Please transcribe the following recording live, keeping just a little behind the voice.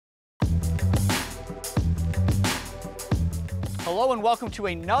Hello and welcome to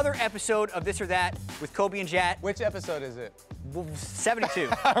another episode of This or That with Kobe and Jatt. Which episode is it? 72.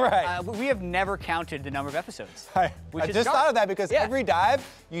 All right. We have never counted the number of episodes. I just thought of that because every dive,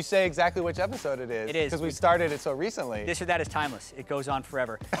 you say exactly which episode it is. It is. Because we started it so recently. This or That is timeless. It goes on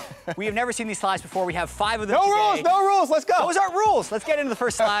forever. We have never seen these slides before. We have 5 of them No today. rules, no rules, let's go. Those aren't rules. Let's get into the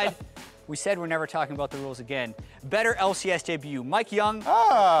first slide. We said we're never talking about the rules again. Better LCS debut. Mike Young,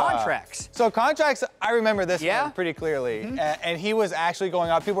 contracts. So contracts, I remember this one pretty clearly. And he was actually going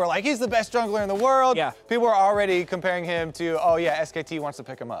off. People were like, he's the best jungler in the world. Yeah. People were already comparing him to, oh yeah, SKT wants to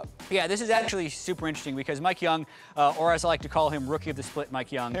pick him up. Yeah, this is actually super interesting because Mike Young, or as I like to call him, Rookie of the Split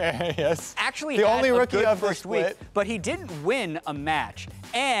Mike Young, yes. actually the had only a rookie good of the first week, split. but he didn't win a match.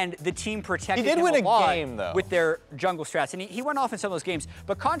 And the team protected He did him win a lot game, though. with their jungle strats. And he went off in some of those games.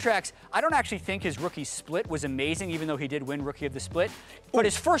 But contracts, I don't actually think his rookie split was amazing, even though he did win Rookie of the Split. But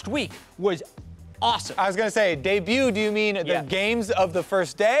his first week was awesome. I was going to say, debut, do you mean the games of the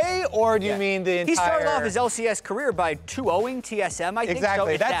first day, or do you mean the entire... He started off his LCS career by 2-0ing TSM, I think.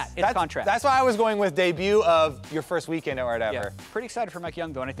 Exactly. So it's contracts. That's why I was going with debut of your first weekend or whatever. Yeah. Pretty excited for Mike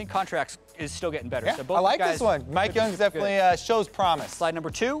Young, though, and I think contracts is still getting better. Yeah, So both I like guys, this one. Mike Young definitely shows promise. Slide number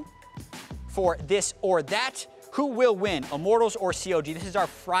 2 for This or That. Who will win, Immortals or COG? This is our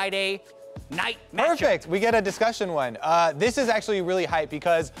Friday night matchup. Perfect. We get a discussion one. This is actually really hype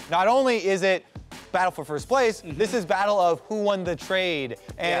because not only is it battle for first place, this is battle of who won the trade.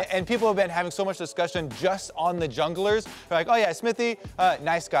 And people have been having so much discussion just on the junglers. They're like, oh yeah, Smithy,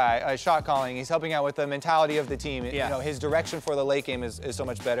 nice guy, shot calling. He's helping out with the mentality of the team. You know, his direction for the late game is so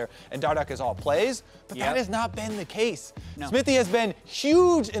much better. And Darduck is all plays, but that has not been the case. No. Smithy has been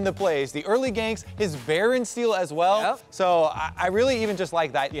huge in the plays, the early ganks, his Baron steal as well. So I really even just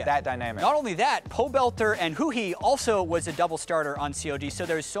like that, that dynamic. Not only that, Pobelter and Huhi also was a double starter on COD, so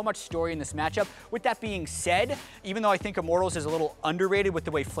there's so much story in this matchup. With that being said, even though I think Immortals is a little underrated with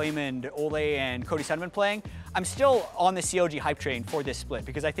the way Flame and Ole and Cody Sun have been playing, I'm still on the COG hype train for this split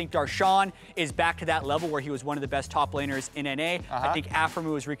because I think Darshan is back to that level where he was one of the best top laners in NA. I think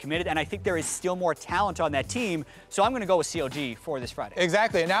Aframu is recommitted, and I think there is still more talent on that team, so I'm going to go with COG for this Friday.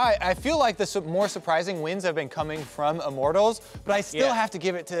 Exactly. Now I feel like the more surprising wins have been coming from Immortals, but I still have to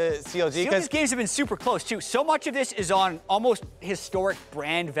give it to COG. COG's games have been super close, too. So much of this is on almost historic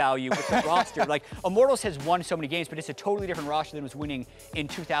brand value with the roster. Like, Immortals has won so many games, but it's a totally different roster than was winning in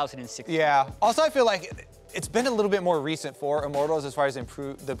 2006. Yeah. Also, I feel like it's been a little bit more recent for Immortals as far as the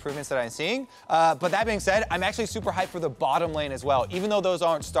improvements that I'm seeing. But that being said, I'm actually super hyped for the bottom lane as well, even though those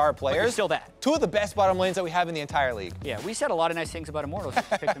aren't star players. But still that. 2 of the best bottom lanes that we have in the entire league. Yeah, we said a lot of nice things about Immortals.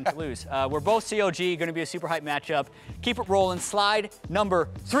 We picked them to lose. We're both COG, going to be a super hype matchup. Keep it rolling. Slide number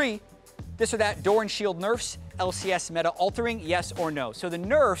 3. This or That, Door and Shield nerfs, LCS meta altering, yes or no? So the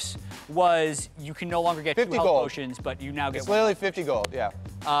nerfs was you can no longer get 2 health potions, but you now get 1. It's literally 50 gold, yeah.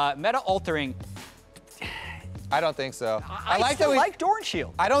 Meta altering. I don't think so. I like Door and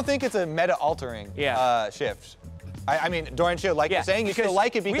Shield. I don't think it's a meta altering shift. I mean, Door and Shield, like you're saying, you still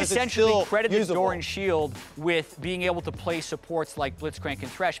like it because we essentially it's still credited usable. Door and Shield with being able to play supports like Blitzcrank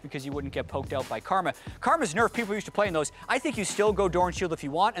and Thresh because you wouldn't get poked out by Karma. Karma's nerf, people used to play in those. I think you still go Door and Shield if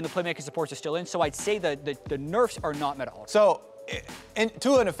you want, and the playmaking supports are still in, so I'd say that the nerfs are not meta altering. So,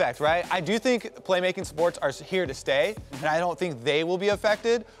 to an effect, right? I do think playmaking supports are here to stay, and I don't think they will be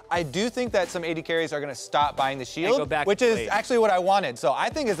affected. I do think that some AD carries are going to stop buying the shield, which is actually what I wanted. So I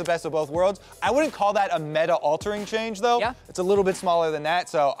think it's the best of both worlds. I wouldn't call that a meta-altering change, though. Yeah. It's a little bit smaller than that,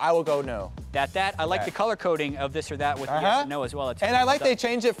 so I will go no. I like the color coding of This or That with the yes and no as well. And I like they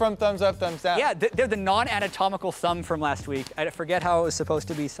changed it from thumbs up, thumbs down. Yeah, they're the non-anatomical thumb from last week. I forget how it was supposed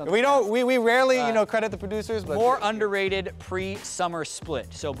to be something. We rarely, credit the producers, but more underrated pre-summer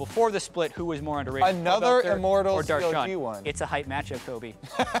split. So before the split, who was more underrated? Another Immortals COG one. It's a hype matchup, Kobe.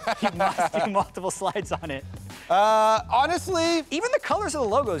 You must do multiple slides on it. Honestly, even the colors of the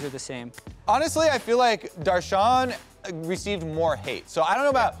logos are the same. Honestly, I feel like Darshan received more hate. So I don't know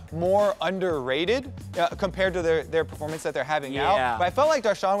about more underrated compared to their performance that they're having now. But I felt like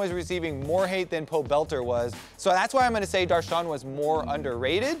Darshan was receiving more hate than Pobelter was. So that's why I'm going to say Darshan was more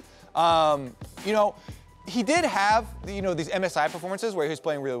underrated. He did have, these MSI performances where he was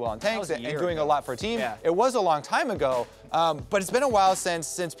playing really well in tanks and doing a lot for a team. It was a long time ago, but it's been a while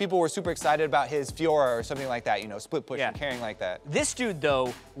since people were super excited about his Fiora or something like that, split push and carrying like that. This dude,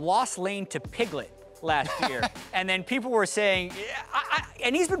 though, lost lane to Piglet last year. And then people were saying,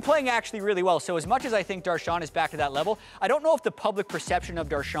 and he's been playing actually really well. So as much as I think Darshan is back to that level, I don't know if the public perception of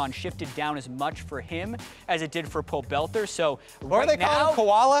Darshan shifted down as much for him as it did for Pobelter. So what are they calling him,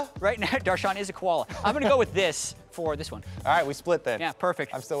 koala? Right now, Darshan is a koala. I'm going to go with this for this one. All right, we split then. Yeah,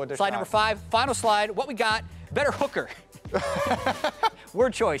 perfect. I'm still with Darshan. Slide number 5, final slide. What we got, better hooker.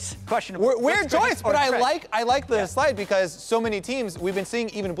 Word choice. Question. Weird choice, but Thresh? I like the slide because so many teams, we've been seeing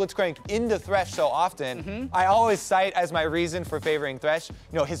even Blitzcrank into Thresh so often. I always cite as my reason for favoring Thresh,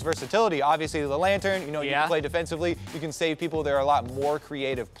 his versatility. Obviously, the Lantern, you can play defensively, you can save people. There are a lot more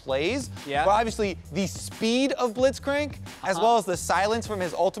creative plays. Yeah. But obviously, the speed of Blitzcrank, as well as the silence from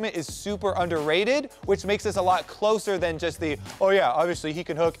his ultimate, is super underrated, which makes this a lot closer than just the, oh yeah, obviously he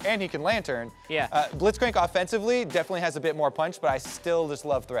can hook and he can Lantern. Yeah. Blitzcrank offensively definitely has a bit more punch, but I still just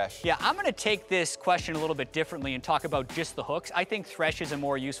love Thresh. Yeah, I'm going to take this question a little bit differently and talk about just the hooks. I think Thresh is a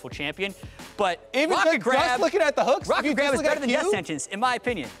more useful champion, but even Rocket Grab, just looking at the hooks, Rocket Grab is better than Death Sentence, in my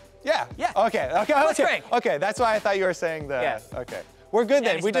opinion. Yeah. Yeah. Okay. That's why I thought you were saying the. Yeah. Okay. We're good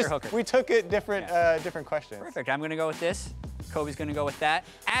then. We took it different different questions. Perfect. I'm going to go with this. Kobe's going to go with that.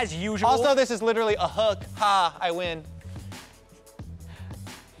 As usual. Also, this is literally a hook. Ha! I win.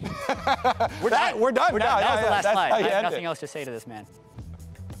 We're done. We're done. That was the last slide. I have end nothing it. else to say to this man.